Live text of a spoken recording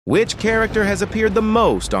Which character has appeared the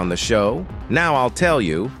most on the show? Now I'll tell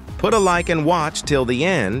you. Put a like and watch till the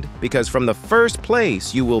end, because from the first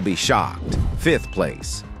place you will be shocked. Fifth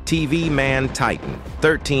place, TV Man Titan,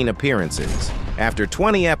 13 appearances. After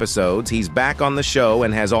 20 episodes, he's back on the show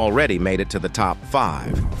and has already made it to the top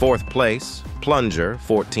 5. Fourth place, Plunger,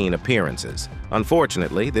 14 appearances.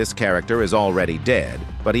 Unfortunately, this character is already dead,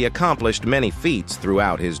 but he accomplished many feats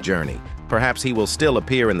throughout his journey. Perhaps he will still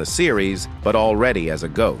appear in the series, but already as a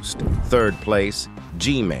ghost. Third place,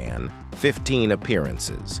 G-Man, 15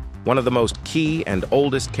 appearances. One of the most key and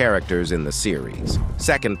oldest characters in the series.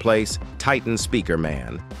 Second place, Titan Speaker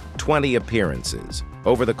Man, 20 appearances.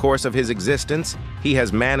 Over the course of his existence, he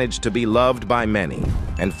has managed to be loved by many.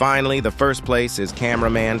 And finally, the first place is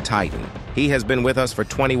Cameraman Titan. He has been with us for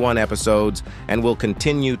 21 episodes and will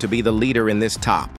continue to be the leader in this top.